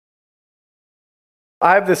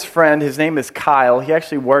I have this friend, his name is Kyle. He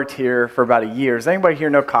actually worked here for about a year. Does anybody here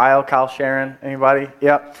know Kyle? Kyle Sharon? Anybody?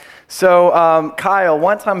 Yep. So Kyle,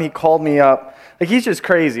 one time he called me up. Like, he's just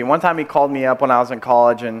crazy. One time he called me up when I was in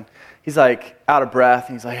college, and he's like out of breath.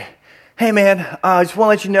 And he's like, hey man, I just want to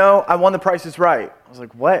let you know I won The Price is Right. I was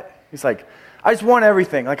like, what? He's like, I just won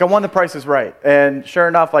everything. Like, I won The Price is Right. And sure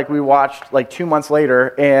enough, like, we watched like 2 months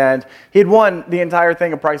later, and he'd won the entire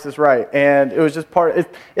thing of Price is Right. And it was just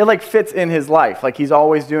it like fits in his life. Like, he's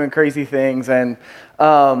always doing crazy things. And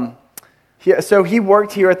so he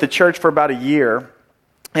worked here at the church for about a year.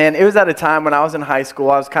 And it was at a time when I was in high school.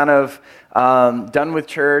 I was kind of done with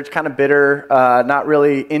church, kind of bitter, not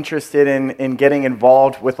really interested in getting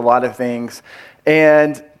involved with a lot of things.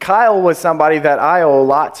 And Kyle was somebody that I owe a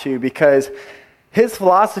lot to, because his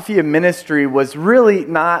philosophy of ministry was really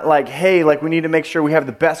not like, hey, like, we need to make sure we have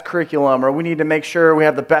the best curriculum, or we need to make sure we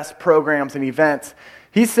have the best programs and events.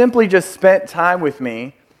 He simply just spent time with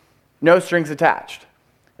me, no strings attached.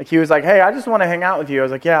 Like, he was like, hey, I just want to hang out with you. I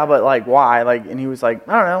was like, yeah, but like, why? Like, and he was like,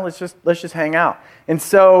 I don't know, let's just hang out. And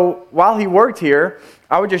so while he worked here,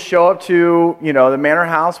 I would just show up to, the manor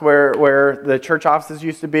house where the church offices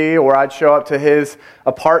used to be, or I'd show up to his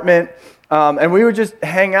apartment, and we would just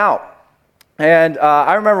hang out. And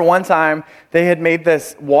I remember one time they had made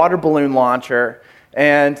this water balloon launcher,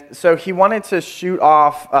 and so he wanted to shoot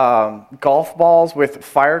off golf balls with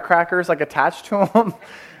firecrackers like attached to them.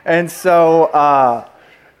 And so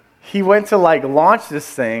he went to like launch this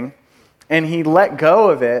thing, and he let go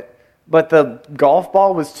of it, but the golf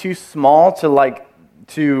ball was too small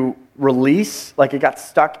to release. Like, it got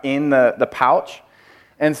stuck in the pouch.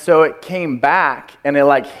 And so it came back, and it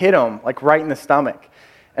like hit him like right in the stomach.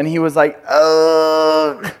 And he was like,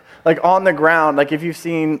 oh, like on the ground. Like, if you've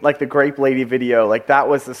seen like the Grape Lady video, like that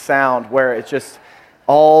was the sound where it just,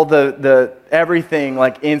 all the everything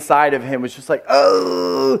like inside of him was just like,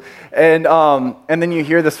 oh, and then you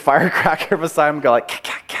hear this firecracker beside him go like, ka,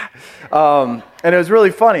 ka, ka. And it was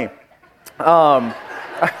really funny.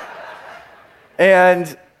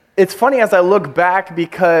 And it's funny as I look back,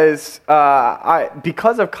 because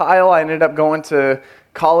because of Kyle, I ended up going to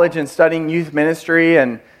college and studying youth ministry,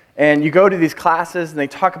 and you go to these classes and they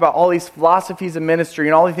talk about all these philosophies of ministry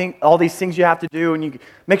and all these things you have to do, and you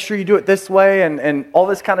make sure you do it this way and all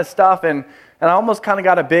this kind of stuff. And I almost kind of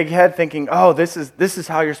got a big head thinking, oh, this is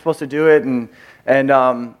how you're supposed to do it.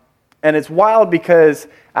 And it's wild, because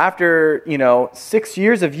after 6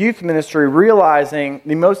 years of youth ministry, realizing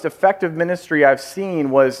the most effective ministry I've seen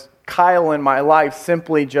was Kyle in my life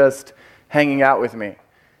simply just hanging out with me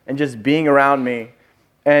and just being around me.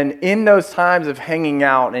 And in those times of hanging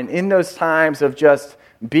out, and in those times of just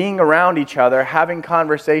being around each other, having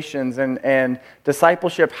conversations and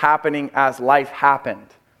discipleship happening as life happened,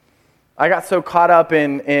 I got so caught up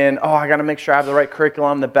in I got to make sure I have the right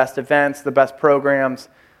curriculum, the best events, the best programs,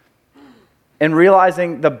 and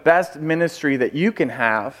realizing the best ministry that you can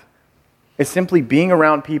have is simply being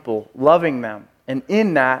around people, loving them. And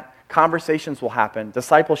in that, conversations will happen.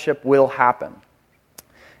 Discipleship will happen.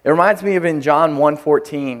 It reminds me of in John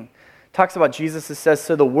 1:14. It talks about Jesus. It says,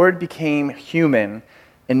 so the Word became human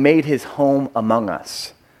and made his home among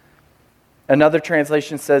us. Another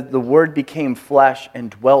translation says, the Word became flesh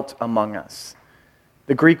and dwelt among us.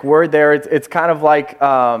 The Greek word there, it's kind of like,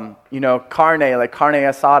 carne, like carne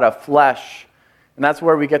asada, flesh. And that's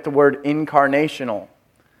where we get the word incarnational.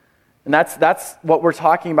 And that's what we're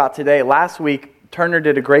talking about today. Last week, Turner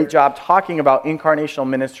did a great job talking about incarnational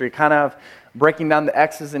ministry, kind of breaking down the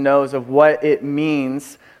X's and O's of what it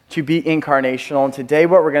means to be incarnational. And today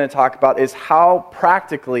what we're going to talk about is how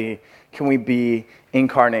practically can we be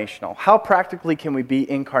incarnational? How practically can we be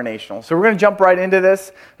incarnational? So we're going to jump right into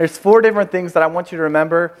this. There's 4 different things that I want you to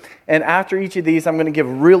remember. And after each of these, I'm going to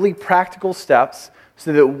give really practical steps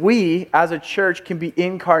so that we, as a church, can be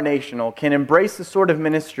incarnational, can embrace the sort of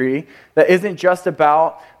ministry that isn't just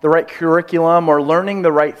about the right curriculum or learning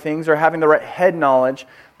the right things or having the right head knowledge,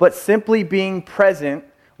 but simply being present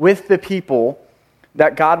with the people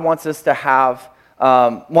that God wants us to have,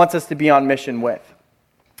 wants us to be on mission with.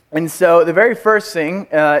 And so the very first thing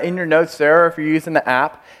in your notes there, or if you're using the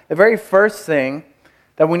app, the very first thing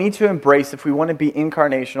that we need to embrace if we want to be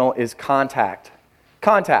incarnational is contact.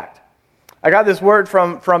 Contact. I got this word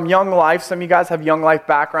from Young Life. Some of you guys have Young Life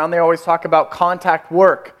background. They always talk about contact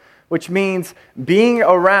work, which means being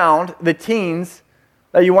around the teens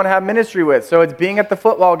that you want to have ministry with. So it's being at the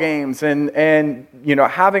football games and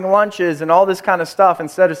having lunches and all this kind of stuff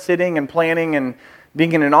instead of sitting and planning and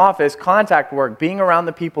being in an office. Contact work, being around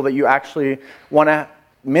the people that you actually want to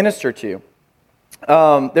minister to.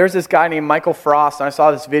 There's this guy named Michael Frost, and I saw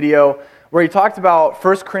this video where he talked about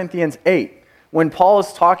 1 Corinthians 8, when Paul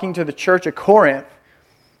is talking to the church at Corinth.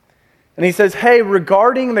 And he says, hey,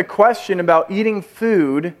 regarding the question about eating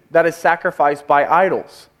food that is sacrificed by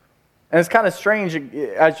idols. And it's kind of strange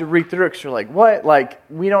as you read through it, because you're like, what? Like,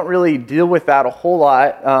 we don't really deal with that a whole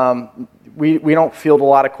lot. We don't field a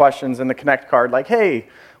lot of questions in the Connect card, like, hey,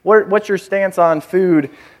 what's your stance on food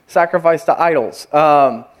sacrificed to idols?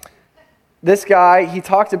 This guy, he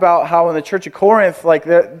talked about how in the church of Corinth, like,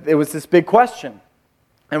 it was this big question.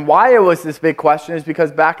 And why it was this big question is because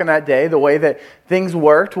back in that day, the way that things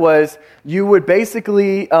worked was you would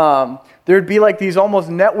basically, there'd be like these almost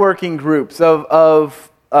networking groups of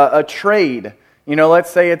a trade. You know, let's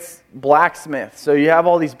say it's blacksmith. So you have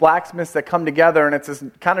all these blacksmiths that come together, and it's this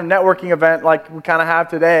kind of networking event like we kind of have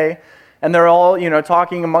today. And they're all,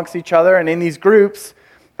 talking amongst each other. And in these groups,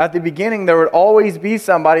 at the beginning, there would always be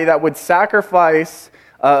somebody that would sacrifice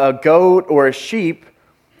a goat or a sheep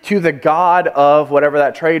to the god of whatever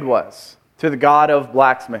that trade was, to the god of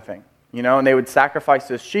blacksmithing, and they would sacrifice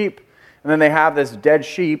this sheep, and then they have this dead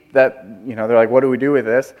sheep that, they're like, what do we do with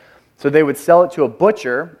this? So they would sell it to a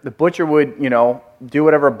butcher. The butcher would, do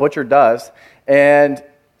whatever a butcher does, and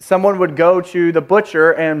someone would go to the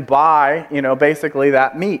butcher and buy, basically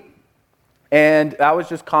that meat. And that was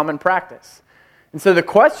just common practice. And so the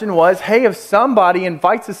question was, hey, if somebody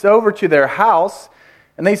invites us over to their house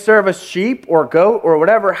and they serve us sheep or goat or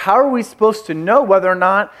whatever, how are we supposed to know whether or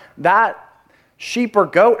not that sheep or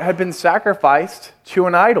goat had been sacrificed to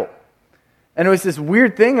an idol? And it was this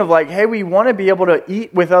weird thing of like, hey, we want to be able to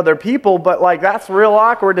eat with other people, but like that's real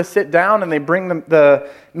awkward to sit down and they bring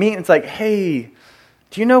the meat and it's like, hey,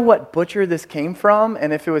 do you know what butcher this came from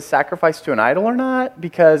and if it was sacrificed to an idol or not?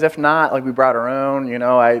 Because if not, like we brought our own,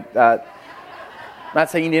 I'm not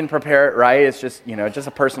saying you didn't prepare it right, it's just, just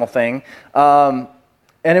a personal thing.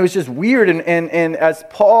 And it was just weird. And as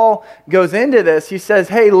Paul goes into this, he says,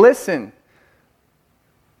 hey, listen,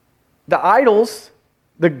 the idols,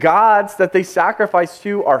 the gods that they sacrifice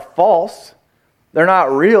to are false. They're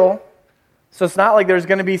not real. So it's not like there's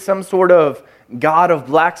going to be some sort of god of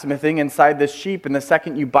blacksmithing inside this sheep. And the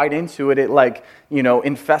second you bite into it, it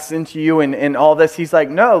infests into you and all this. He's like,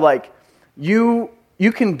 no, like you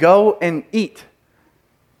can go and eat.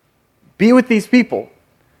 Be with these people.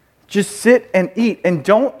 Just sit and eat, and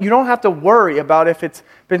you don't have to worry about if it's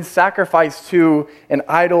been sacrificed to an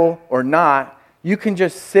idol or not. You can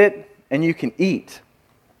just sit and you can eat.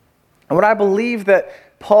 And what I believe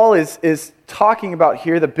that Paul is talking about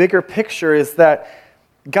here, the bigger picture, is that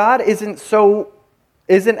God isn't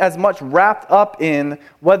as much wrapped up in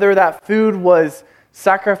whether that food was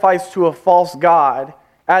sacrificed to a false god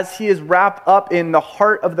as he is wrapped up in the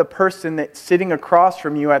heart of the person that's sitting across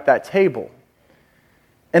from you at that table.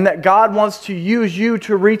 And that God wants to use you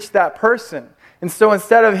to reach that person. And so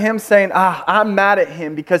instead of him saying, I'm mad at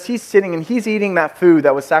him because he's sitting and he's eating that food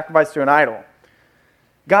that was sacrificed to an idol,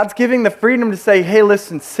 God's giving the freedom to say, hey,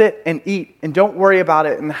 listen, sit and eat and don't worry about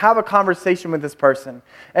it and have a conversation with this person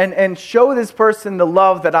and show this person the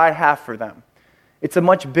love that I have for them. It's a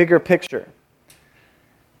much bigger picture.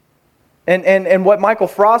 And what Michael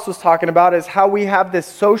Frost was talking about is how we have this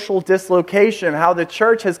social dislocation, how the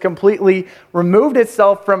church has completely removed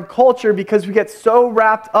itself from culture because we get so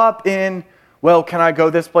wrapped up in, well, can I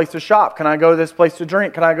go this place to shop? Can I go this place to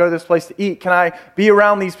drink? Can I go this place to eat? Can I be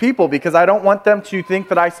around these people? Because I don't want them to think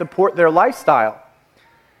that I support their lifestyle.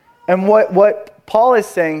 And what Paul is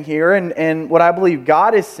saying here, and what I believe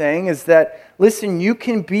God is saying, is that, listen, you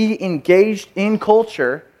can be engaged in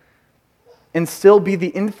culture and still be the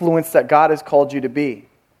influence that God has called you to be.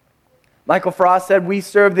 Michael Frost said, we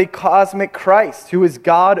serve the cosmic Christ, who is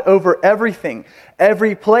God over everything,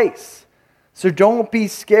 every place. So don't be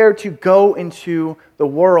scared to go into the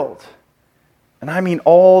world. And I mean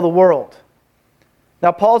all the world.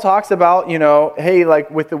 Now, Paul talks about, hey,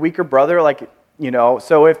 like with the weaker brother,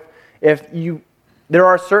 so if you, there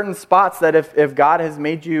are certain spots that if God has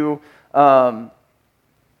made you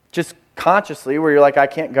just consciously where you're like, I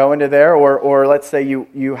can't go into there, or let's say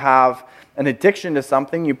you have an addiction to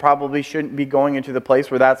something, you probably shouldn't be going into the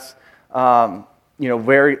place where that's,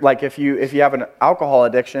 very, like if you have an alcohol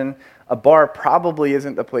addiction, a bar probably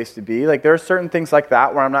isn't the place to be. Like there are certain things like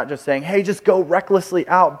that where I'm not just saying, hey, just go recklessly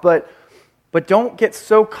out, but don't get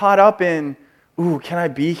so caught up in, ooh, can I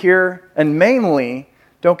be here? And mainly,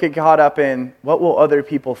 don't get caught up in what will other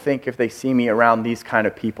people think if they see me around these kind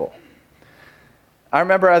of people. I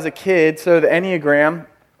remember as a kid, so the Enneagram,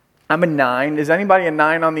 I'm a 9. Is anybody a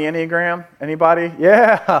 9 on the Enneagram? Anybody?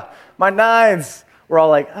 Yeah, my 9s. We're all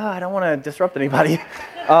like, I don't want to disrupt anybody.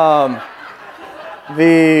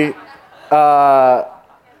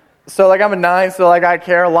 So like I'm a 9, so like I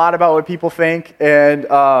care a lot about what people think. And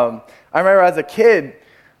I remember as a kid,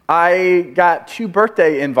 I got 2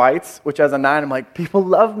 birthday invites, which as a 9, I'm like, people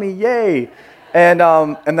love me, yay. And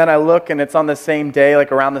then I look and it's on the same day,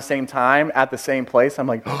 like around the same time at the same place. I'm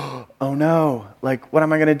like, oh no, like what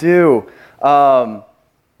am I going to do?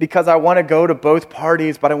 Because I want to go to both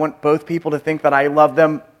parties, but I want both people to think that I love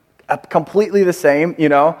them completely the same, you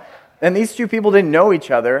know? And these 2 people didn't know each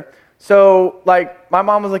other. So, like, my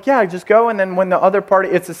mom was like, yeah, just go. And then when the other party,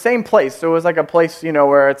 it's the same place. So it was like a place, you know,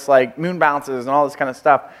 where it's like moon bounces and all this kind of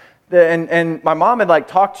stuff. And my mom had, like,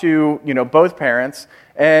 talked to, you know, both parents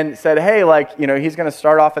and said, hey, like, you know, he's going to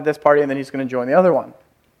start off at this party and then he's going to join the other one.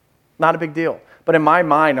 Not a big deal. But in my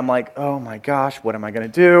mind, I'm like, oh my gosh, what am I going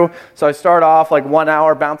to do? So I start off like 1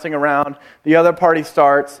 hour bouncing around. The other party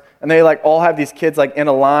starts, and they like all have these kids like in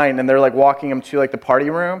a line, and they're like walking them to like the party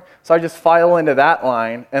room. So I just file into that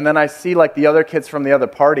line, and then I see like the other kids from the other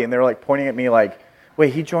party, and they're like pointing at me like,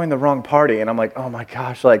 wait, he joined the wrong party. And I'm like, oh my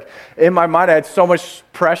gosh, like in my mind, I had so much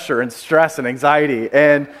pressure and stress and anxiety.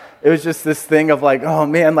 And it was just this thing of like, oh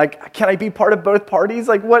man, like, can I be part of both parties?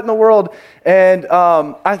 Like, what in the world? And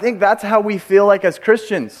I think that's how we feel like as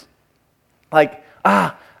Christians. Like,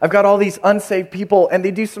 I've got all these unsaved people and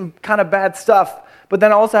they do some kind of bad stuff. But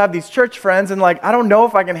then I also have these church friends and like, I don't know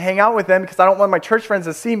if I can hang out with them because I don't want my church friends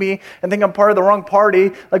to see me and think I'm part of the wrong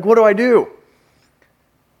party. Like, what do I do?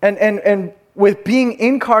 And with being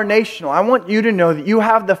incarnational, I want you to know that you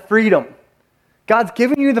have the freedom. God's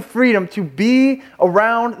given you the freedom to be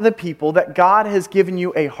around the people that God has given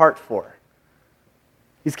you a heart for.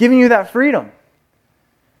 He's giving you that freedom.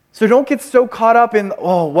 So don't get so caught up in,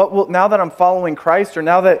 now that I'm following Christ, or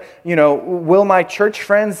now that, you know, will my church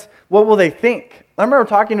friends, what will they think? I remember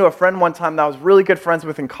talking to a friend one time that I was really good friends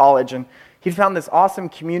with in college, and he found this awesome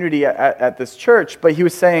community at this church, but he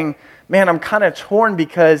was saying, man, I'm kind of torn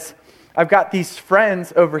because I've got these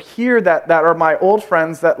friends over here that are my old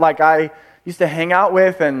friends that like I used to hang out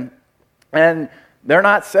with, and they're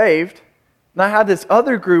not saved. And I have this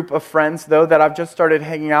other group of friends, though, that I've just started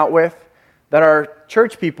hanging out with that are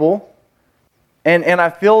church people, and I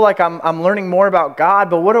feel like I'm learning more about God,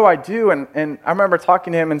 but what do I do? And I remember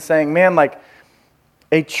talking to him and saying, man, like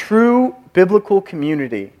a true biblical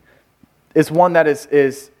community is one that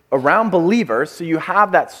is around believers, so you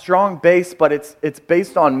have that strong base, but it's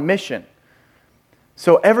based on mission.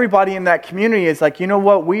 So everybody in that community is like, you know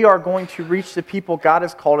what? We are going to reach the people God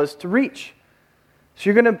has called us to reach. So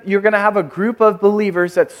you're gonna have a group of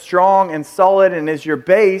believers that's strong and solid and is your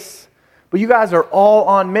base, but you guys are all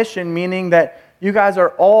on mission, meaning that you guys are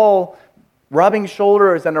all rubbing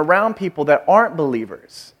shoulders and around people that aren't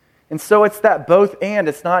believers. And so it's that both and,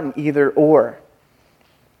 it's not an either or.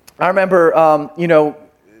 I remember,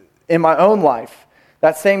 in my own life,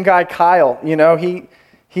 that same guy, Kyle, you know,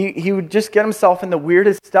 he would just get himself in the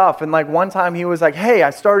weirdest stuff. And like one time he was like, hey,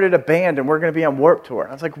 I started a band and we're going to be on Warped Tour.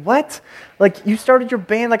 I was like, what? Like you started your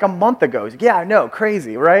band like a month ago. He's like, yeah, I know,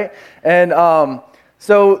 crazy, right? And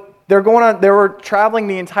so they were traveling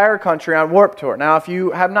the entire country on Warped Tour. Now, if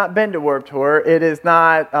you have not been to Warped Tour, it is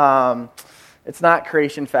not, it's not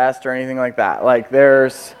Creation Fest or anything like that. Like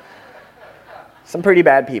there's some pretty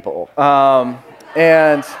bad people.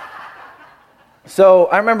 And so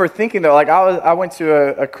I remember thinking though, like I went to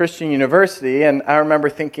a Christian university, and I remember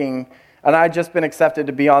thinking, and I had just been accepted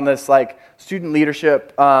to be on this like student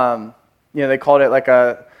leadership, they called it like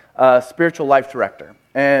a spiritual life director.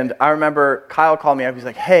 And I remember Kyle called me up. He's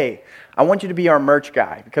like, hey, I want you to be our merch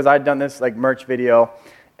guy, because I'd done this like merch video.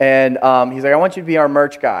 And he's like, I want you to be our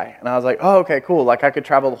merch guy. And I was like, oh, okay, cool. Like I could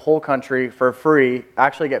travel the whole country for free,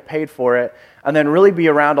 actually get paid for it, and then really be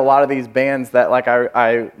around a lot of these bands that like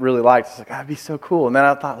I really liked. It's like, that'd be so cool. And then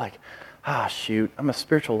I thought like, shoot, I'm a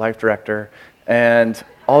spiritual life director, and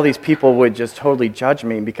all these people would just totally judge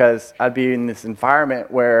me because I'd be in this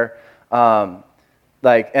environment where, and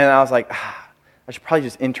I was like, I should probably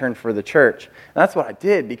just intern for the church. And that's what I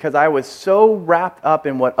did, because I was so wrapped up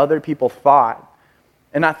in what other people thought.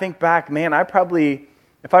 And I think back, man, I probably,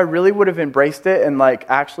 if I really would have embraced it and like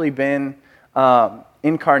actually been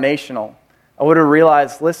incarnational, I would have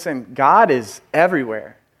realized, listen, God is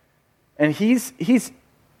everywhere. And he's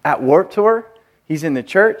at Warped Tour, he's in the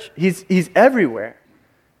church, he's everywhere.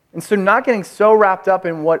 And so not getting so wrapped up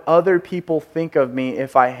in what other people think of me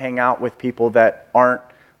if I hang out with people that aren't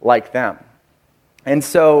like them. And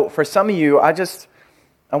so for some of you,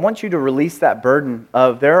 I want you to release that burden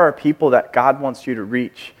of there are people that God wants you to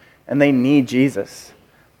reach, and they need Jesus.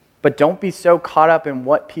 But don't be so caught up in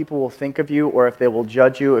what people will think of you, or if they will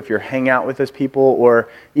judge you if you're hanging out with those people, or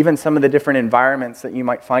even some of the different environments that you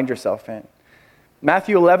might find yourself in.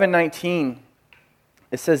 Matthew 11:19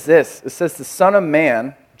 It says this. It says, the Son of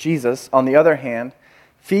Man, Jesus, on the other hand,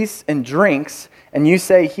 feasts and drinks, and you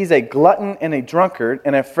say he's a glutton and a drunkard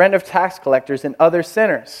and a friend of tax collectors and other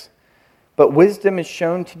sinners. But wisdom is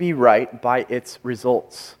shown to be right by its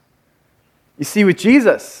results. You see, with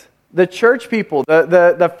Jesus, the church people,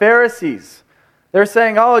 the Pharisees, they're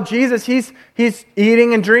saying, oh, Jesus, he's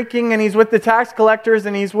eating and drinking, and he's with the tax collectors,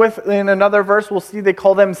 and he's with, in another verse, we'll see they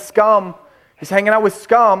call them scum. He's hanging out with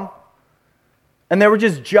scum. And they were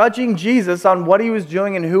just judging Jesus on what he was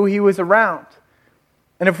doing and who he was around.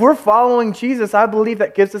 And if we're following Jesus, I believe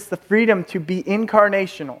that gives us the freedom to be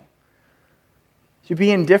incarnational, to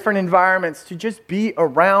be in different environments, to just be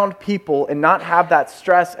around people and not have that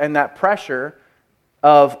stress and that pressure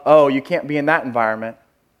of, oh, you can't be in that environment.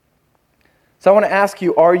 So I want to ask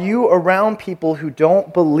you, are you around people who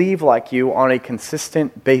don't believe like you on a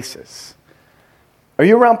consistent basis? Are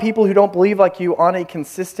you around people who don't believe like you on a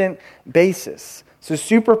consistent basis? So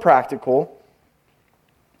super practical.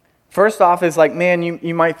 First off is like, man,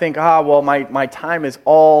 you might think, well, my time is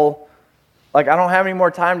all, like I don't have any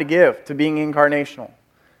more time to give to being incarnational.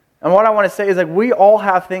 And what I want to say is like, we all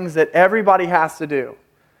have things that everybody has to do.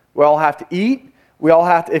 We all have to eat. We all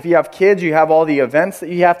have to, if you have kids, you have all the events that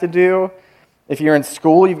you have to do. If you're in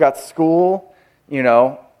school, you've got school,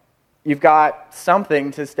 you've got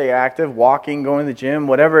something to stay active, walking, going to the gym,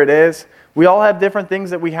 whatever it is. We all have different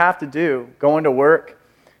things that we have to do, going to work.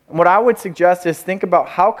 And what I would suggest is think about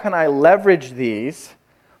how can I leverage these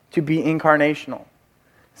to be incarnational.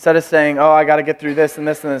 Instead of saying, oh, I got to get through this and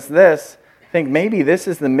this and this and this, think maybe this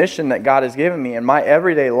is the mission that God has given me, and my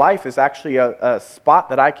everyday life is actually a spot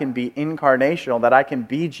that I can be incarnational, that I can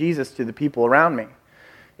be Jesus to the people around me.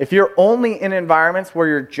 If you're only in environments where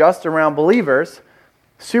you're just around believers,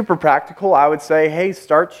 super practical, I would say, hey,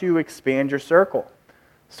 start to expand your circle.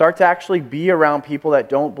 Start to actually be around people that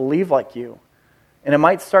don't believe like you. And it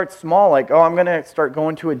might start small, like, oh, I'm going to start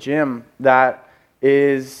going to a gym that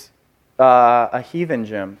is a heathen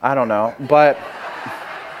gym. I don't know, but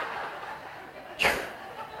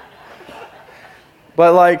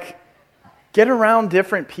like, get around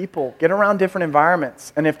different people, get around different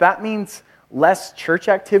environments. And if that means less church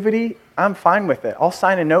activity, I'm fine with it. I'll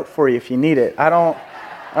sign a note for you if you need it. I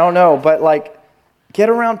don't know, but like, get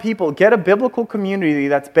around people. Get a biblical community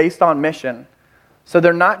that's based on mission. So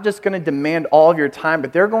they're not just going to demand all of your time,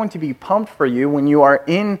 but they're going to be pumped for you when you are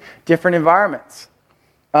in different environments.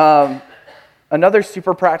 Another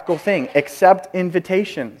super practical thing, accept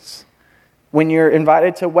invitations. When you're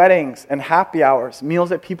invited to weddings and happy hours,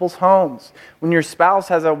 meals at people's homes, when your spouse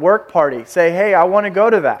has a work party, say, hey, I want to go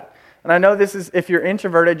to that. And I know this is, if you're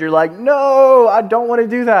introverted, you're like, no, I don't want to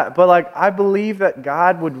do that. But like, I believe that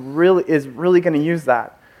God is really going to use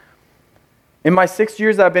that. In my 6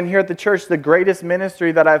 years I've been here at the church, the greatest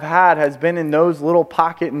ministry that I've had has been in those little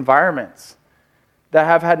pocket environments that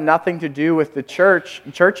have had nothing to do with the church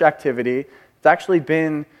activity. It's actually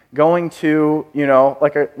been going to,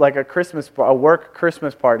 like a work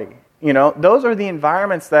Christmas party. Those are the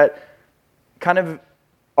environments that kind of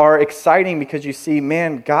are exciting because you see,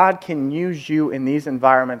 man, God can use you in these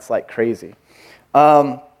environments like crazy.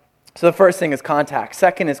 So the first thing is contact.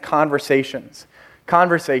 Second is conversations.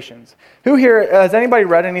 Conversations. Who here, has anybody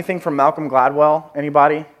read anything from Malcolm Gladwell?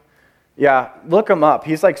 Anybody? Yeah, look him up.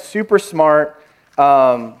 He's like super smart.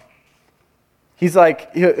 He's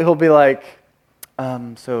like, he'll be like,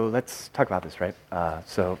 so let's talk about this, right?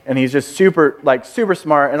 And he's just super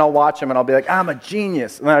smart, and I'll watch him and I'll be like, I'm a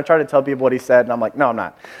genius. And then I try to tell people what he said, and I'm like, no, I'm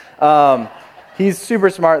not. He's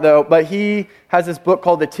super smart though, but he has this book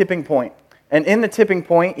called The Tipping Point. And in The Tipping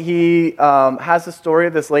Point, he has the story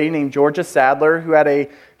of this lady named Georgia Sadler who had a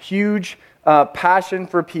huge passion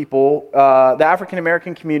for people, the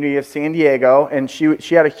African-American community of San Diego, and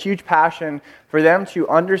she had a huge passion for them to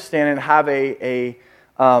understand and have a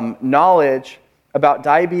knowledge about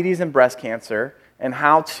diabetes and breast cancer and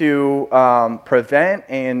how to prevent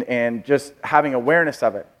and just having awareness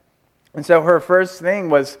of it. And so her first thing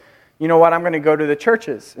was, you know what, I'm going to go to the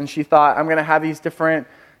churches. And she thought, I'm going to have these different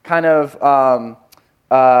kind of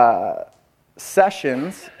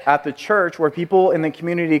sessions at the church where people in the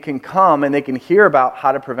community can come and they can hear about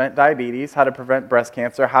how to prevent diabetes, how to prevent breast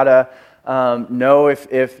cancer, how to know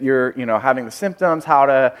if you're having the symptoms, how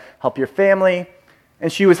to help your family.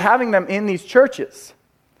 And she was having them in these churches.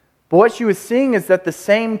 But what she was seeing is that the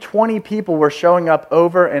same 20 people were showing up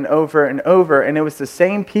over and over and over, and it was the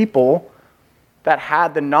same people that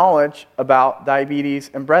had the knowledge about diabetes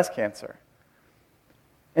and breast cancer.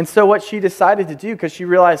 And so what she decided to do, because she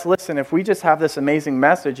realized, listen, if we just have this amazing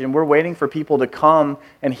message and we're waiting for people to come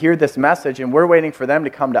and hear this message and we're waiting for them to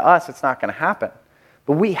come to us, it's not going to happen.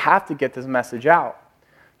 But we have to get this message out.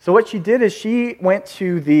 So what she did is she went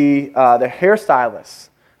to the hairstylist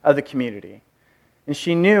of the community. And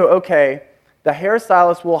she knew, okay, the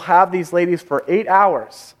hairstylist will have these ladies for 8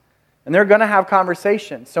 hours. And they're going to have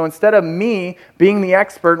conversations. So instead of me being the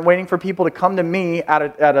expert and waiting for people to come to me at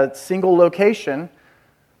a single location,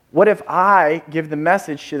 what if I give the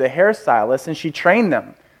message to the hairstylist and she trained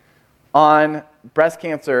them on breast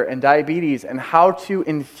cancer and diabetes and how to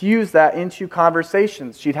infuse that into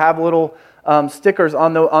conversations? She'd have little stickers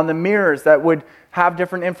on the mirrors that would have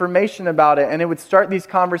different information about it, and it would start these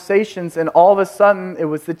conversations, and all of a sudden it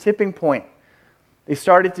was the tipping point. They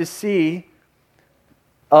started to see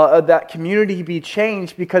that community be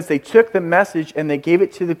changed because they took the message and they gave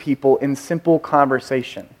it to the people in simple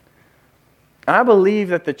conversation. And I believe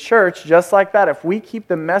that the church, just like that, if we keep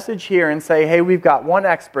the message here and say, hey, we've got one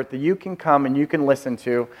expert that you can come and you can listen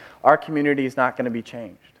to, our community is not going to be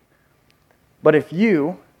changed. But if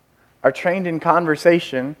you are trained in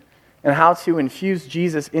conversation and how to infuse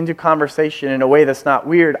Jesus into conversation in a way that's not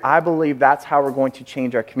weird, I believe that's how we're going to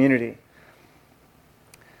change our community.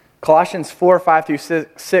 Colossians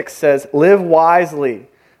 4:5-6 says, live wisely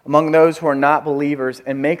among those who are not believers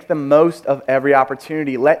and make the most of every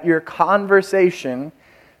opportunity. Let your conversation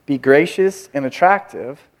be gracious and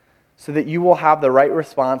attractive so that you will have the right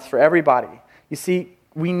response for everybody. You see,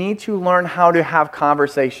 we need to learn how to have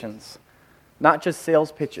conversations, not just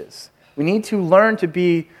sales pitches. We need to learn to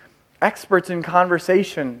be experts in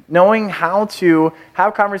conversation, knowing how to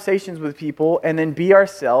have conversations with people and then be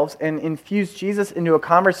ourselves and infuse Jesus into a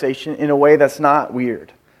conversation in a way that's not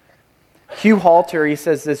weird. Hugh Halter, he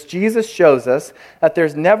says this, Jesus shows us that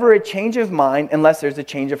there's never a change of mind unless there's a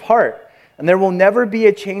change of heart. And there will never be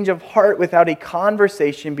a change of heart without a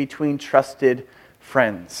conversation between trusted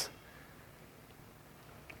friends.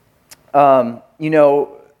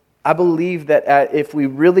 I believe that if we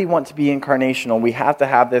really want to be incarnational, we have to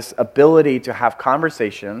have this ability to have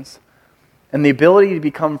conversations and the ability to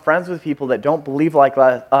become friends with people that don't believe like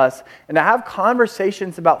us and to have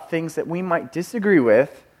conversations about things that we might disagree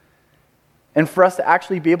with and for us to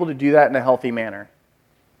actually be able to do that in a healthy manner.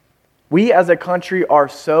 We as a country are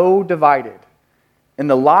so divided. And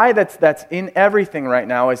the lie that's in everything right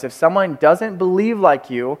now is if someone doesn't believe like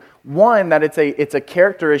you, one, that it's a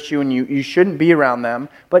character issue and you shouldn't be around them,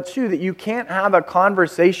 but two, that you can't have a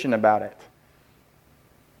conversation about it.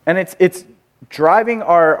 And it's driving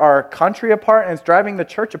our country apart and it's driving the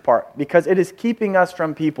church apart because it is keeping us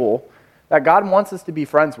from people that God wants us to be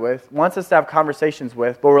friends with, wants us to have conversations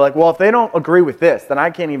with, but we're like, well, if they don't agree with this, then I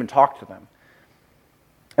can't even talk to them.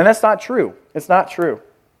 And that's not true. It's not true.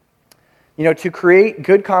 To create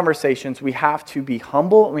good conversations, we have to be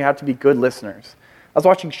humble and we have to be good listeners. I was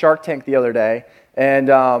watching Shark Tank the other day, and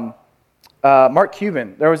Mark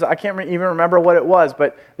Cuban, I can't even remember what it was,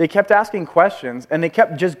 but they kept asking questions, and they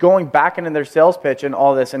kept just going back into their sales pitch and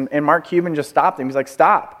all this, and Mark Cuban just stopped him. He's like,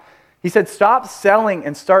 stop. He said, stop selling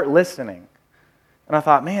and start listening. And I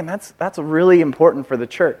thought, man, that's really important for the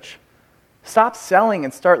church. Stop selling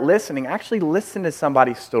and start listening. Actually listen to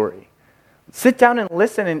somebody's story. Sit down and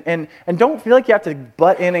listen and don't feel like you have to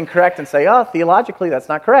butt in and correct and say, oh, theologically that's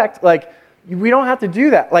not correct. Like, we don't have to do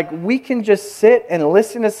that. Like, we can just sit and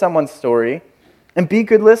listen to someone's story and be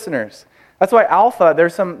good listeners. That's why Alpha,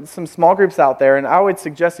 there's some small groups out there, and I would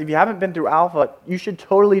suggest if you haven't been through Alpha, you should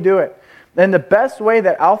totally do it. And the best way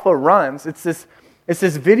that Alpha runs, it's this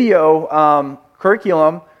video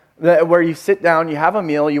curriculum where you sit down, you have a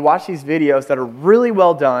meal, you watch these videos that are really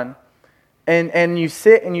well done, and you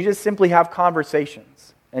sit and you just simply have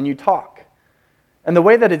conversations and you talk. And the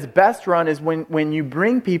way that it's best run is when you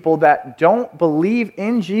bring people that don't believe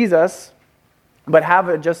in Jesus, but have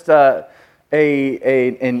an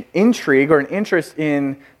intrigue or an interest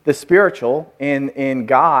in the spiritual, in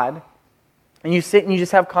God, and you sit and you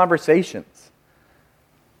just have conversations.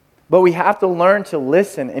 But we have to learn to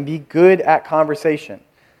listen and be good at conversation.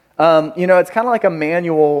 It's kind of like a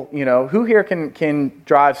manual, who here can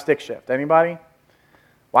drive stick shift? Anybody?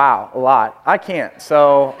 Wow, a lot. I can't,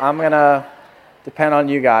 so I'm going to depend on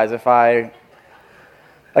you guys. I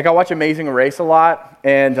watch Amazing Race a lot,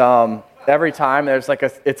 and every time there's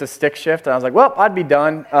it's a stick shift, and I was like, well, I'd be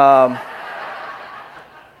done.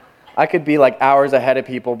 I could be hours ahead of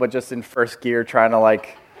people, but just in first gear trying to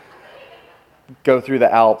go through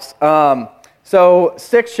the Alps. So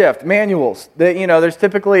stick shift, manuals. There's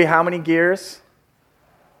typically how many gears?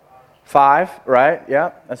 5, right?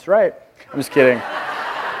 Yeah, that's right. I'm just kidding.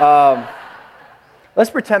 Let's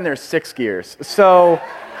pretend there's 6 gears. So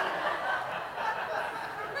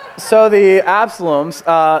the Absaloms,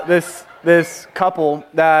 this couple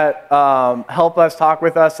that help us talk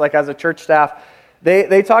with us as a church staff,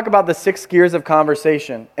 they talk about the 6 gears of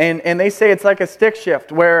conversation. And they say it's like a stick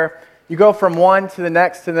shift where you go from one to the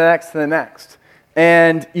next, to the next, to the next.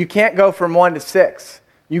 And you can't go from 1 to 6.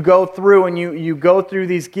 You go through and you go through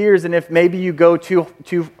these gears, and if maybe you go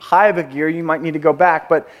too high of a gear, you might need to go back.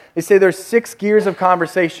 But they say there's 6 gears of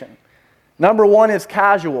conversation. Number 1 is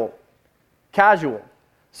casual. Casual.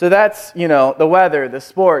 So that's, the weather, the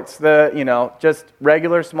sports, just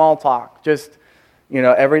regular small talk, just,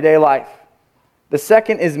 everyday life. The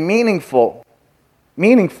second is meaningful.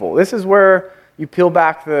 Meaningful. This is where you peel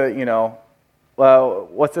back the,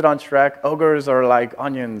 what's it on Shrek? Ogres are like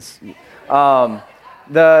onions.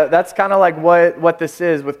 That's kind of like what this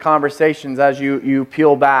is with conversations as you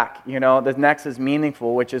peel back. The next is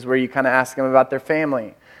meaningful, which is where you kind of ask them about their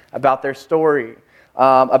family, about their story,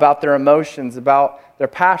 about their emotions, about their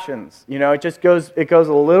passions. It goes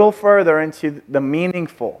a little further into the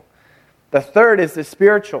meaningful. The third is the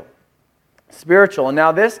spiritual. Spiritual. And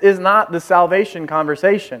now this is not the salvation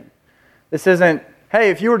conversation. This isn't, hey,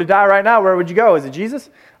 if you were to die right now, where would you go? Is it Jesus?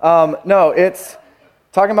 No, it's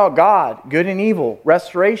talking about God, good and evil,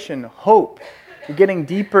 restoration, hope. You're getting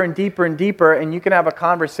deeper and deeper and deeper, and you can have a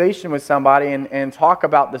conversation with somebody and talk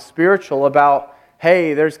about the spiritual, about,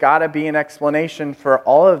 hey, there's got to be an explanation for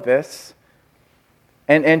all of this,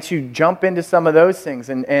 and to jump into some of those things.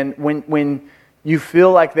 And when you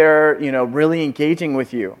feel like they're really engaging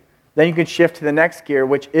with you, then you can shift to the next gear,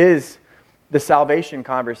 which is the salvation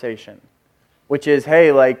conversation, which is,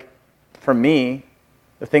 hey, like, for me,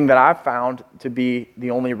 the thing that I've found to be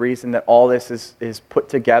the only reason that all this is put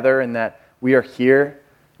together and that we are here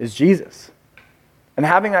is Jesus. And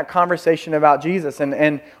having that conversation about Jesus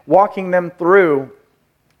and walking them through,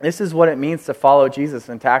 this is what it means to follow Jesus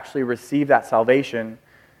and to actually receive that salvation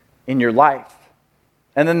in your life.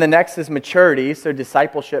 And then the next is maturity, so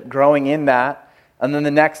discipleship, growing in that. And then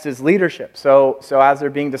the next is leadership. So as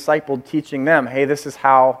they're being discipled, teaching them, hey, this is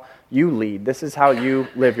how you lead. This is how you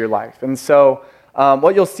live your life. And so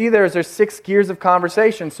what you'll see there is there's 6 gears of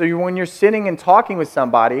conversation. So when you're sitting and talking with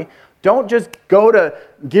somebody, don't just go to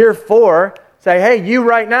gear 4, say, hey, you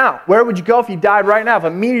right now. Where would you go if you died right now? If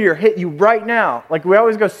a meteor hit you right now? Like, we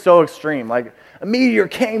always go so extreme. Like, a meteor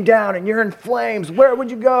came down and you're in flames. Where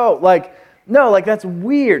would you go? Like, no, like, that's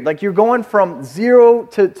weird. Like, you're going from 0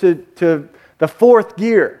 to the 4th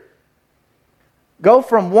gear. Go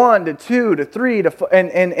from 1 to 2 to 3 to 4,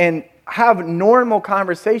 and have normal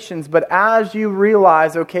conversations, but as you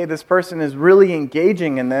realize, okay, this person is really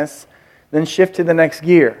engaging in this, then shift to the next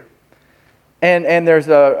gear. And there's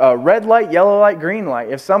a red light, yellow light, green light.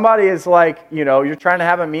 If somebody is like, you're trying to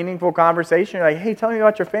have a meaningful conversation, you're like, hey, tell me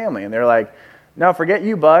about your family. And they're like, no, forget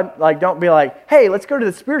you, bud. Like, don't be like, hey, let's go to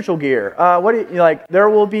the spiritual gear. There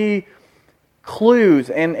will be clues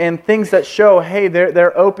and things that show, hey,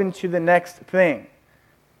 they're open to the next thing.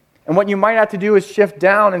 And what you might have to do is shift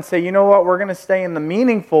down and say, you know what, we're going to stay in the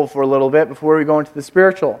meaningful for a little bit before we go into the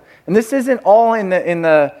spiritual. And this isn't all in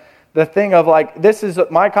the thing of like, this is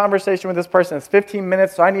my conversation with this person. It's 15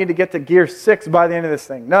 minutes, so I need to get to gear 6 by the end of this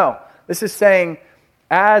thing. No, this is saying,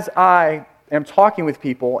 as I am talking with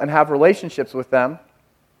people and have relationships with them,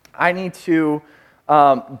 I need to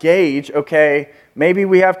gauge, okay, maybe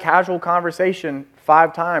we have casual conversation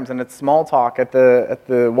 5 times and it's small talk at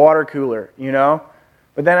the water cooler,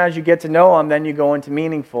 But then as you get to know them, then you go into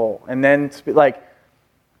meaningful. And then,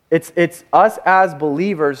 it's us as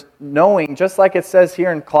believers knowing, just like it says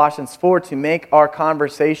here in Colossians 4, to make our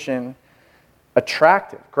conversation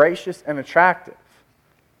attractive, gracious and attractive.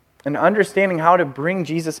 And understanding how to bring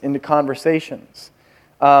Jesus into conversations.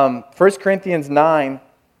 1 Corinthians 9,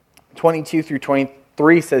 22 through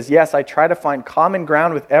 23 says, yes, I try to find common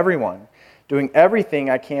ground with everyone, doing everything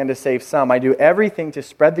I can to save some. I do everything to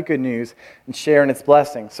spread the good news and share in its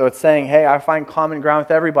blessings. So it's saying, hey, I find common ground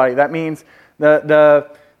with everybody. That means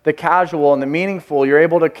the casual and the meaningful, you're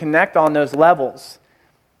able to connect on those levels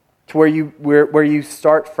to where you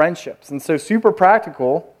start friendships. And so super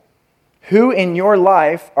practical, who in your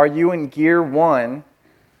life are you in gear 1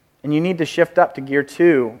 and you need to shift up to gear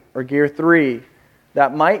 2 or gear 3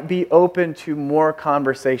 that might be open to more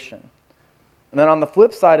conversation? And then on the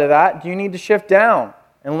flip side of that, do you need to shift down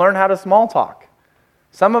and learn how to small talk?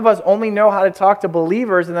 Some of us only know how to talk to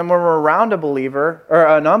believers, and then when we're around a believer or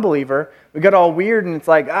an unbeliever, we get all weird, and it's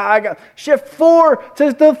like, I got shift 4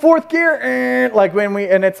 to the 4th gear. Like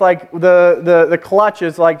and it's like the clutch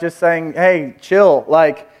is like just saying, hey, chill.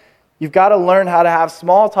 Like, you've got to learn how to have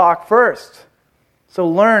small talk first. So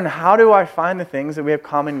learn, how do I find the things that we have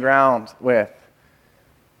common ground with?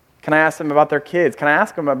 Can I ask them about their kids? Can I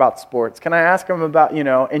ask them about sports? Can I ask them about,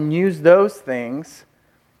 and use those things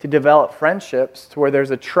to develop friendships to where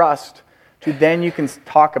there's a trust to then you can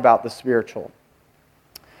talk about the spiritual.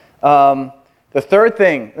 The third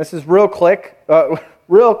thing, this is real quick.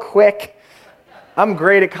 I'm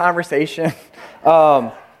great at conversation.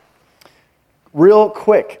 Real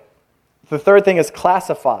quick. The third thing is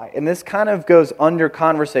classify. And this kind of goes under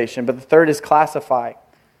conversation, but the third is classify.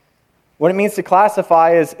 What it means to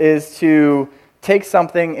classify is to take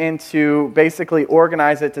something and to basically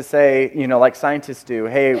organize it to say, like scientists do,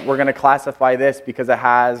 hey, we're going to classify this because it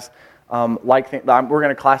has, we're going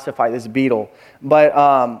to classify this beetle.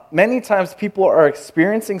 But many times people are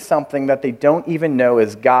experiencing something that they don't even know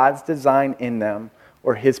is God's design in them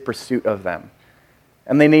or His pursuit of them.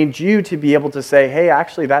 And they need you to be able to say, hey,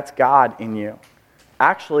 actually, that's God in you.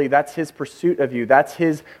 Actually, that's His pursuit of you. That's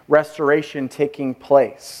His restoration taking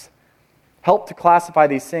place. Help to classify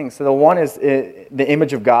these things. So the one is the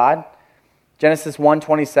image of God. Genesis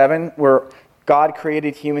 1:27, where God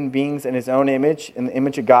created human beings in His own image. In the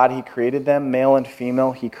image of God, He created them. Male and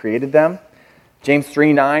female, He created them. James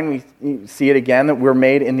 3:9, we see it again, that we're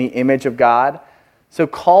made in the image of God. So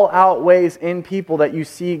call out ways in people that you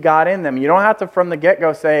see God in them. You don't have to, from the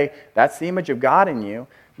get-go, say, that's the image of God in you.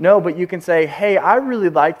 No, but you can say, hey, I really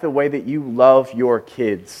like the way that you love your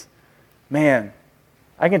kids. Man,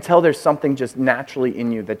 I can tell there's something just naturally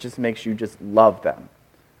in you that just makes you just love them.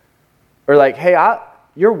 Or like, hey,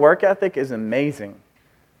 your work ethic is amazing.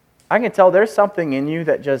 I can tell there's something in you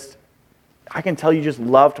that I can tell you just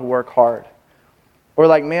love to work hard. Or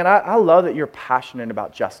like, man, I love that you're passionate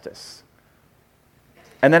about justice.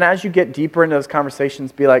 And then as you get deeper into those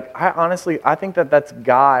conversations, be like, I think that that's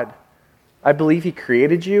God. I believe He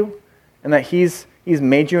created you and that He's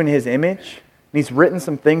made you in His image. And He's written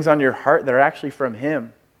some things on your heart that are actually from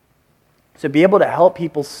Him. So be able to help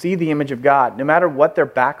people see the image of God. No matter what their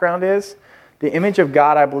background is, the image of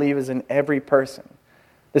God, I believe, is in every person.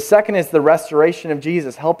 The second is the restoration of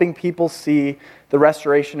Jesus, helping people see the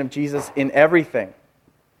restoration of Jesus in everything.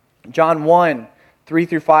 John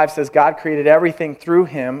 1:3-5 says, God created everything through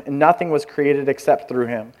Him, and nothing was created except through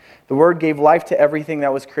Him. The Word gave life to everything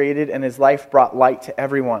that was created, and His life brought light to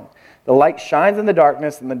everyone. The light shines in the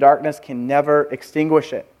darkness, and the darkness can never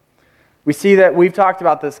extinguish it. We see that we've talked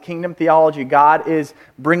about this kingdom theology. God is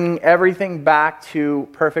bringing everything back to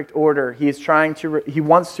perfect order. He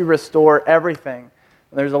wants to restore everything.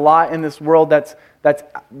 And there's a lot in this world that's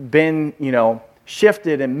been,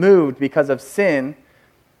 shifted and moved because of sin.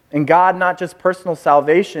 And God, not just personal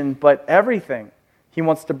salvation, but everything He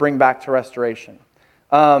wants to bring back to restoration.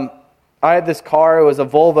 I had this car. It was a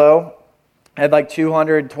Volvo. It had like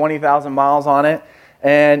 220,000 miles on it.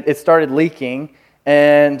 And it started leaking.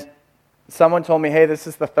 And someone told me, hey, this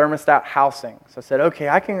is the thermostat housing. So I said, okay,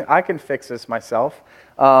 I can fix this myself.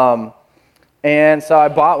 And so I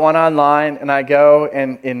bought one online, and I go,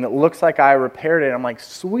 and it looks like I repaired it. I'm like,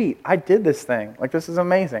 sweet, I did this thing. Like, this is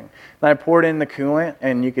amazing. And I poured in the coolant,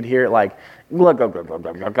 and you could hear it like, glug, glug, glug, glug,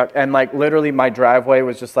 glug, glug. And like literally my driveway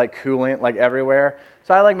was just like coolant like everywhere.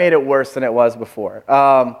 So I like made it worse than it was before.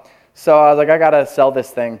 So I was like, I gotta sell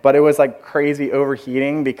this thing. But it was like crazy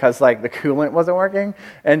overheating because like the coolant wasn't working.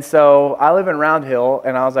 And so I live in Round Hill,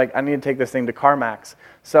 and I was like, I need to take this thing to CarMax.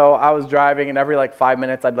 So I was driving, and every like 5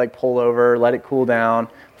 minutes I'd like pull over, let it cool down.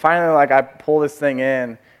 Finally, like I pull this thing in,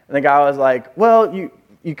 and the guy was like, well,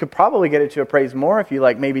 you could probably get it to appraise more if you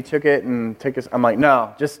like maybe took it and took it. I'm like,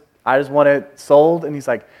 no, I just want it sold. And he's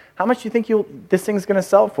like, how much do you think this thing's gonna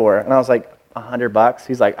sell for? And I was like, $100.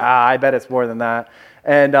 He's like, I bet it's more than that.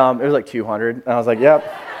 And it was like 200. And I was like, yep.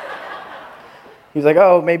 He's like,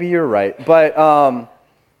 oh, maybe you're right. But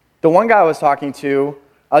the one guy I was talking to,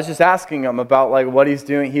 I was just asking him about like what he's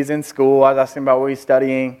doing. He's in school. I was asking about what he's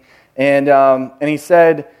studying. And he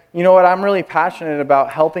said, you know what, I'm really passionate about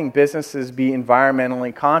helping businesses be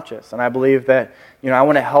environmentally conscious. And I believe that, I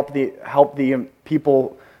want to help the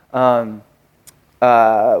people with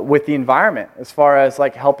the environment as far as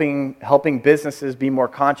like helping businesses be more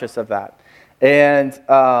conscious of that. And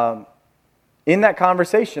in that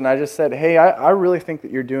conversation, I just said, hey, I really think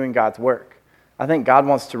that you're doing God's work. I think God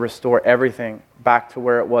wants to restore everything back to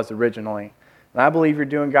where it was originally. And I believe you're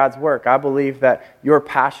doing God's work. I believe that your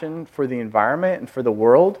passion for the environment and for the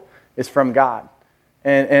world is from God.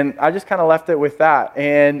 And I just kind of left it with that.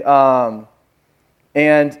 And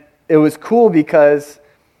it was cool because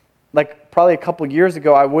like probably a couple years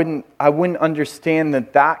ago, I wouldn't understand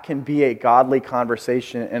that can be a godly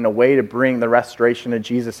conversation and a way to bring the restoration of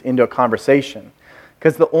Jesus into a conversation.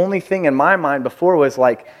 Because the only thing in my mind before was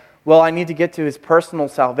like, well, I need to get to His personal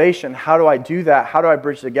salvation. How do I do that? How do I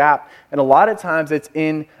bridge the gap? And a lot of times it's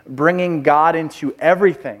in bringing God into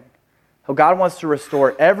everything. How God wants to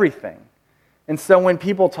restore everything. And so when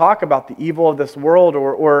people talk about the evil of this world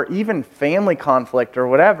or even family conflict or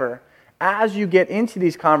whatever, as you get into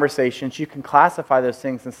these conversations, you can classify those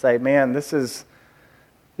things and say, man, this is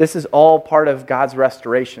all part of God's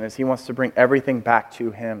restoration as He wants to bring everything back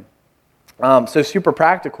to Him. So super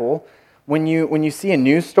practical. When you see a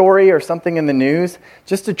news story or something in the news,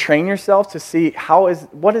 just to train yourself to see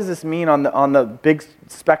what does this mean on the big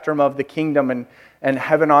spectrum of the kingdom and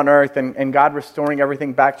heaven on earth and God restoring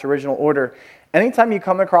everything back to original order. Anytime you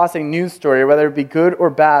come across a news story, whether it be good or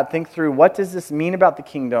bad, think through what does this mean about the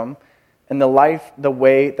kingdom and the life the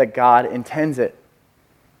way that God intends it.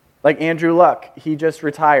 Like Andrew Luck, he just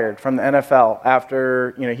retired from the NFL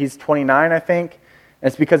after, he's 29, I think, and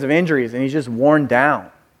it's because of injuries, and he's just worn down.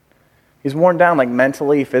 He's worn down, like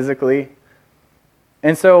mentally, physically.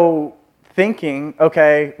 And so thinking,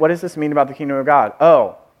 okay, what does this mean about the kingdom of God?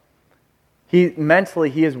 Oh, mentally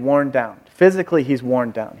he is worn down. Physically he's worn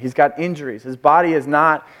down. He's got injuries. His body is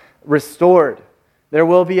not restored. There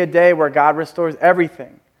will be a day where God restores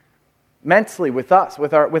everything. Mentally, with us,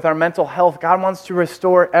 with our mental health, God wants to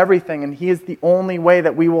restore everything, and He is the only way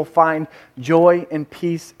that we will find joy and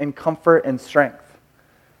peace and comfort and strength.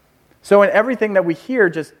 So in everything that we hear,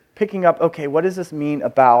 just picking up, okay, what does this mean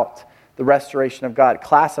about the restoration of God?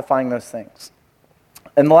 Classifying those things.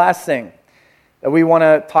 And the last thing that we want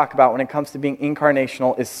to talk about when it comes to being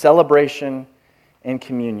incarnational is celebration and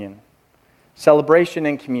communion. Celebration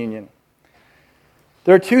and communion.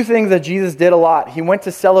 There are two things that Jesus did a lot. He went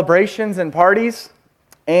to celebrations and parties,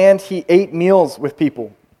 and He ate meals with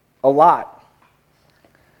people a lot.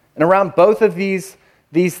 And around both of these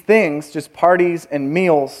things, just parties and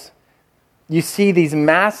meals, you see these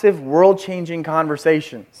massive world-changing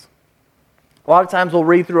conversations. A lot of times we'll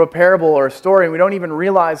read through a parable or a story and we don't even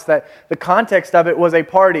realize that the context of it was a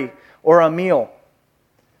party or a meal.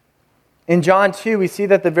 In John 2, we see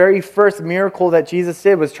that the very first miracle that Jesus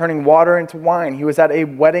did was turning water into wine. He was at a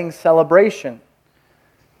wedding celebration.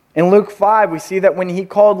 In Luke 5, we see that when He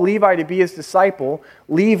called Levi to be His disciple,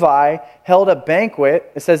 Levi held a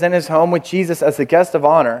banquet, it says, in his home with Jesus as the guest of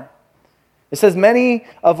honor. It says many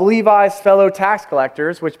of Levi's fellow tax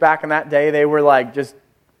collectors, which back in that day they were like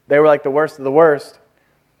the worst of the worst,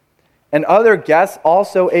 and other guests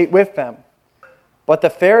also ate with them. But the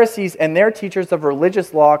Pharisees and their teachers of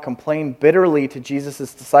religious law complained bitterly to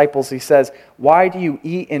Jesus' disciples. He says, "Why do you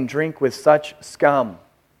eat and drink with such scum?"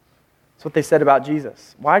 That's what they said about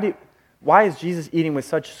Jesus. Why is Jesus eating with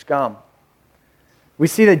such scum? We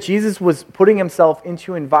see that Jesus was putting Himself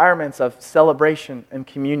into environments of celebration and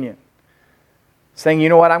communion. Saying, you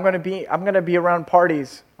know what, I'm going to be around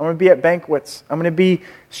parties. I'm going to be at banquets. I'm going to be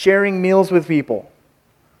sharing meals with people.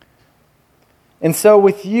 And so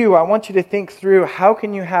with you, I want you to think through, how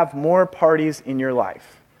can you have more parties in your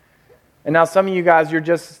life? And now some of you guys, you're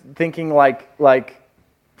just thinking like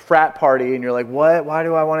frat party, and you're like, what? Why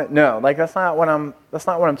do I want it? No, that's not what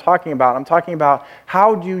I'm talking about. I'm talking about,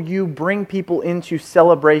 how do you bring people into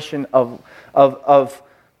celebration of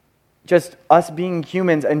just us being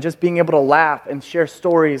humans and just being able to laugh and share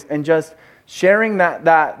stories and just sharing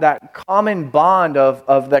that common bond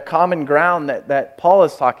of the common ground that Paul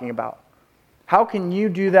is talking about. How can you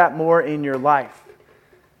do that more in your life?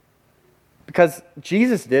 Because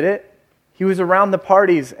Jesus did it. He was around the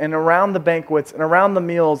parties and around the banquets and around the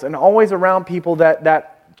meals and always around people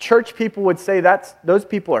that church people would say, those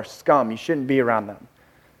people are scum. You shouldn't be around them.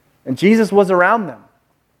 And Jesus was around them.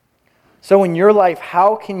 So in your life,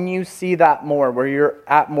 how can you see that more, where you're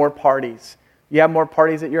at more parties? You have more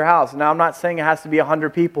parties at your house. Now, I'm not saying it has to be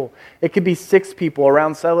 100 people. It could be 6 people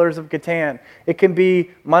around Settlers of Catan. It can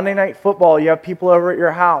be Monday Night Football. You have people over at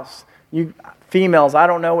your house. You females, I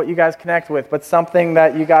don't know what you guys connect with, but something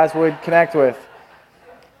that you guys would connect with.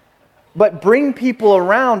 But bring people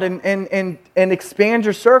around and expand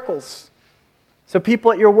your circles. So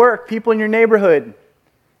people at your work, people in your neighborhood.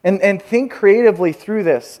 And think creatively through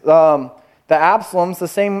this. The Absaloms,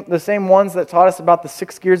 the same ones that taught us about the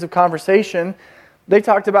 6 gears of conversation, they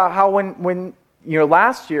talked about how when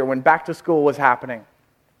last year when back to school was happening,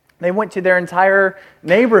 they went to their entire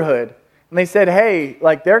neighborhood and they said, hey,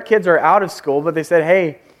 their kids are out of school, but they said,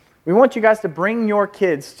 hey, we want you guys to bring your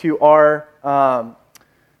kids to our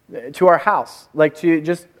house, to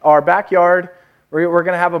just our backyard. We're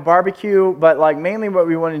going to have a barbecue, but mainly what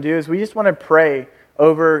we want to do is we just want to pray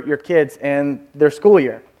over your kids and their school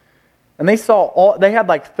year. And they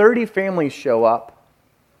had 30 families show up,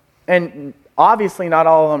 and obviously not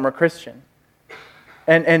all of them are Christian.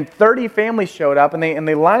 And 30 families showed up, and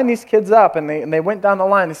they lined these kids up, and they went down the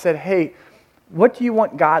line. They said, hey, what do you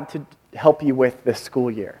want God to help you with this school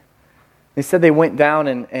year? They said they went down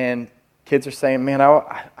and kids are saying, man,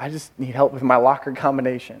 I just need help with my locker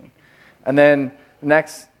combination. And then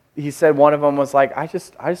next, he said one of them was like, I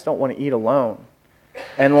just don't want to eat alone.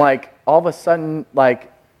 And like all of a sudden,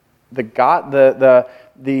 like the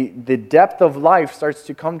depth of life starts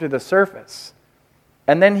to come to the surface.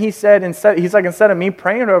 And then he said, instead of me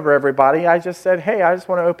praying over everybody, I just said, hey, I just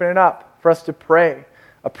want to open it up for us to pray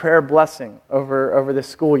a prayer blessing over this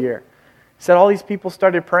school year. He said all these people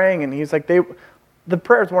started praying, and he's like, the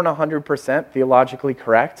prayers weren't 100% theologically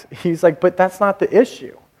correct. He's like, but that's not the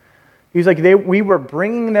issue. He's like, we were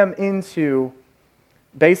bringing them into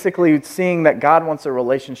basically seeing that God wants a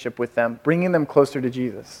relationship with them, bringing them closer to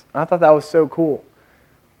Jesus. And I thought that was so cool.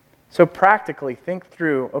 So practically think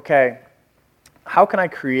through, okay, how can I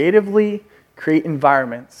creatively create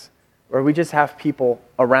environments where we just have people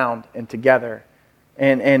around and together,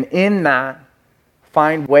 and in that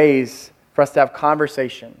find ways for us to have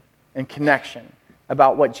conversation and connection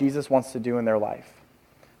about what Jesus wants to do in their life.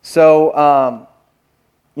 So,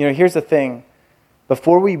 here's the thing.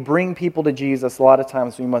 Before we bring people to Jesus, a lot of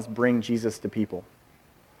times we must bring Jesus to people.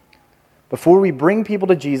 Before we bring people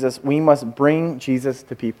to Jesus, we must bring Jesus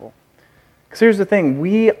to people. Because here's the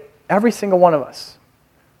thing. Every single one of us,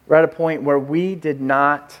 we're at a point where we did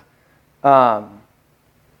not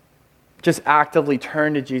just actively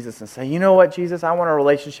turn to Jesus and say, you know what, Jesus, I want a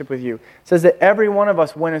relationship with you. It says that every one of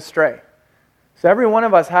us went astray. So every one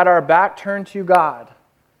of us had our back turned to God.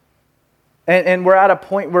 And we're at a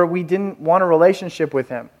point where we didn't want a relationship with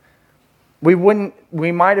Him. We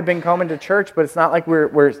might have been coming to church, but it's not like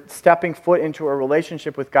we're stepping foot into a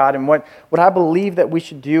relationship with God. And what I believe that we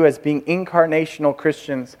should do as being incarnational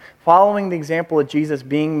Christians, following the example of Jesus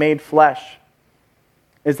being made flesh,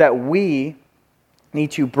 is that we need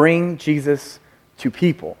to bring Jesus to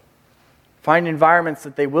people. Find environments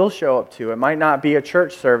that they will show up to. It might not be a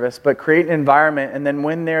church service, but create an environment, and then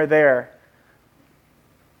when they're there,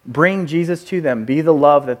 bring Jesus to them. Be the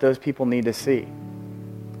love that those people need to see.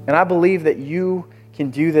 And I believe that you can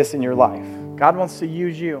do this in your life. God wants to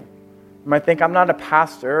use you. You might think, I'm not a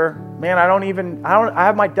pastor. Man, I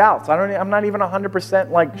have my doubts. I'm not even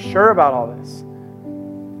 100% sure about all this.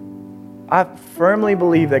 I firmly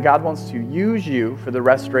believe that God wants to use you for the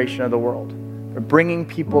restoration of the world, for bringing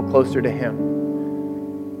people closer to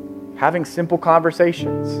Him. Having simple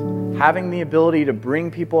conversations, having the ability to bring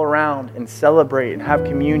people around and celebrate and have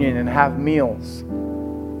communion and have meals.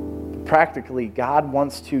 Practically, God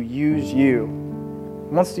wants to use you.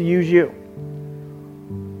 He wants to use you.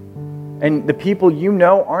 And the people you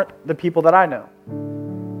know aren't the people that I know.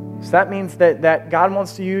 So that means that God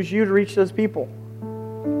wants to use you to reach those people.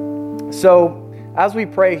 So as we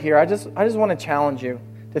pray here, I just want to challenge you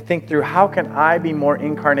to think through, how can I be more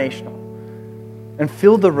incarnational and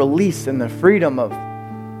feel the release and the freedom of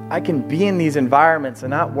I can be in these environments and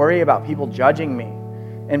not worry about people judging me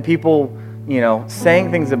and people,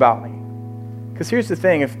 saying things about me. Because here's the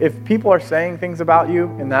thing, if people are saying things about you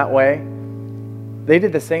in that way, they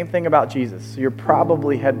did the same thing about Jesus. So you're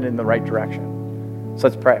probably heading in the right direction. So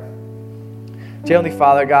let's pray. Dear Heavenly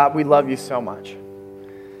Father, God, we love you so much.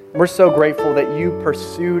 We're so grateful that you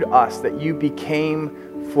pursued us, that you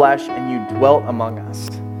became flesh and you dwelt among us.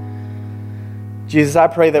 Jesus, I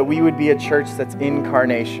pray that we would be a church that's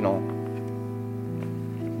incarnational.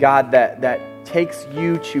 God, that takes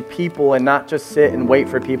you to people and not just sit and wait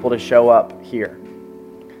for people to show up here.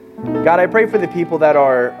 God, I pray for the people that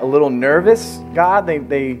are a little nervous, God,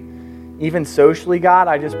 they even socially, God,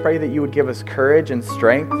 I just pray that you would give us courage and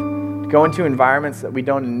strength to go into environments that we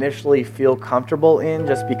don't initially feel comfortable in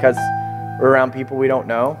just because we're around people we don't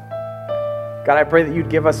know. God, I pray that you'd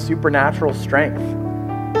give us supernatural strength,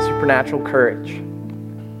 supernatural courage.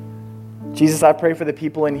 Jesus, I pray for the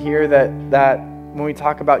people in here that when we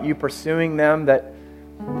talk about you pursuing them, that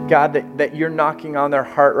God, that you're knocking on their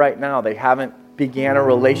heart right now. They haven't began a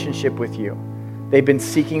relationship with you. They've been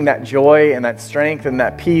seeking that joy and that strength and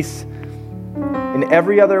that peace in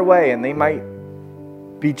every other way, and they might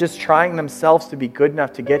be just trying themselves to be good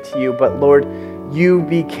enough to get to you, but Lord, you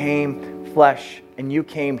became flesh and you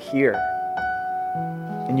came here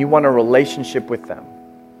and you want a relationship with them.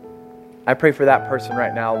 I pray for that person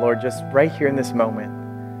right now, Lord, just right here in this moment,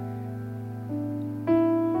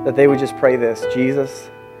 that they would just pray this: Jesus,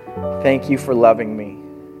 thank you for loving me.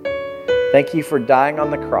 Thank you for dying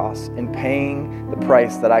on the cross and paying the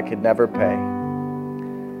price that I could never pay.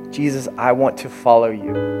 Jesus, I want to follow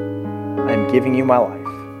you. I'm giving you my life.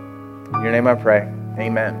 In your name I pray.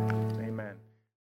 Amen.